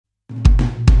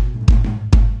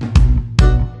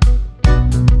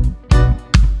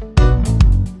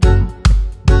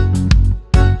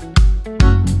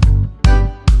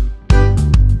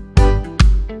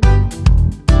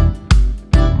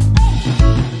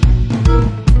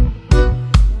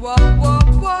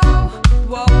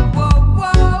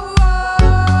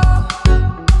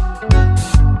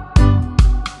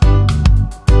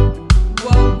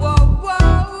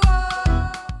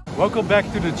welcome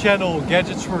back to the channel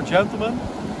Gadgets for Gentlemen.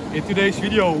 In today's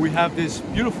video we have this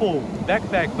beautiful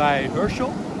backpack by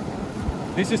Herschel.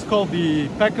 This is called the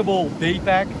Packable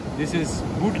Daypack. This is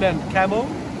Woodland Camo,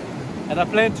 and I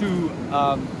plan to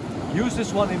use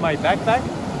this one in my backpack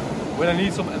when I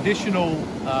need some additional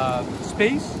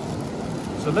space.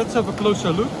 So let's have a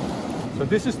closer look. So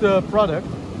this is the product.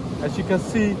 As you can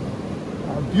see,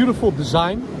 a beautiful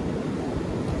design.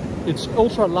 It's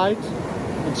ultra light,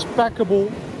 it's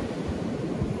packable,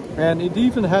 and it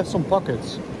even has some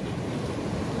pockets.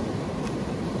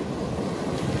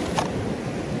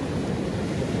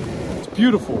 It's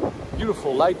beautiful,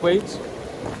 beautiful, lightweight.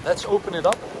 Let's open it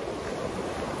up.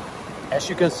 As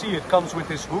you can see, it comes with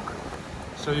this hook,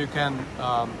 so you can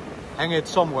hang it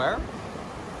somewhere.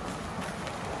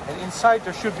 And inside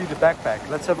there should be the backpack.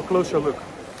 Let's have a closer look.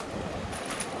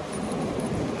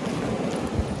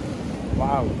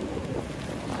 Wow.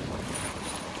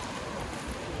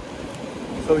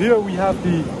 So here we have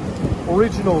the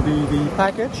original, the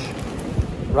package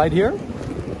right here,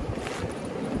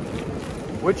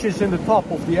 which is in the top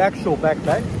of the actual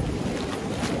backpack.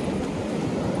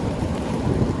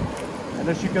 And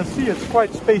as you can see, it's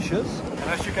quite spacious. And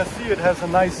as you can see, it has a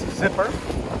nice zipper.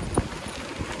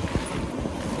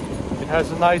 It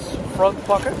has a nice front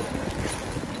pocket.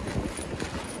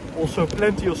 Also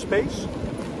plenty of space.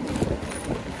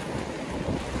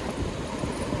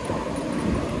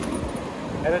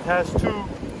 And it has two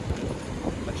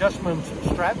adjustment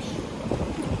straps.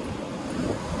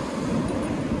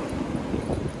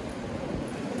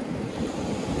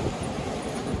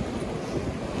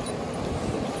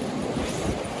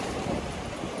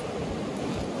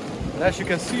 And as you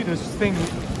can see, this thing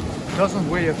doesn't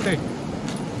weigh a thing.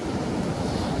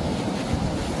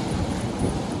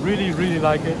 Really, really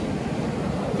like it.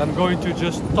 And I'm going to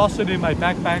just toss it in my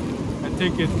backpack and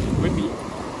take it with me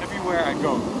everywhere I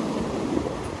go.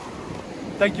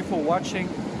 Thank you for watching.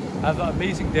 Have an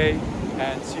amazing day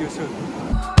and see you soon.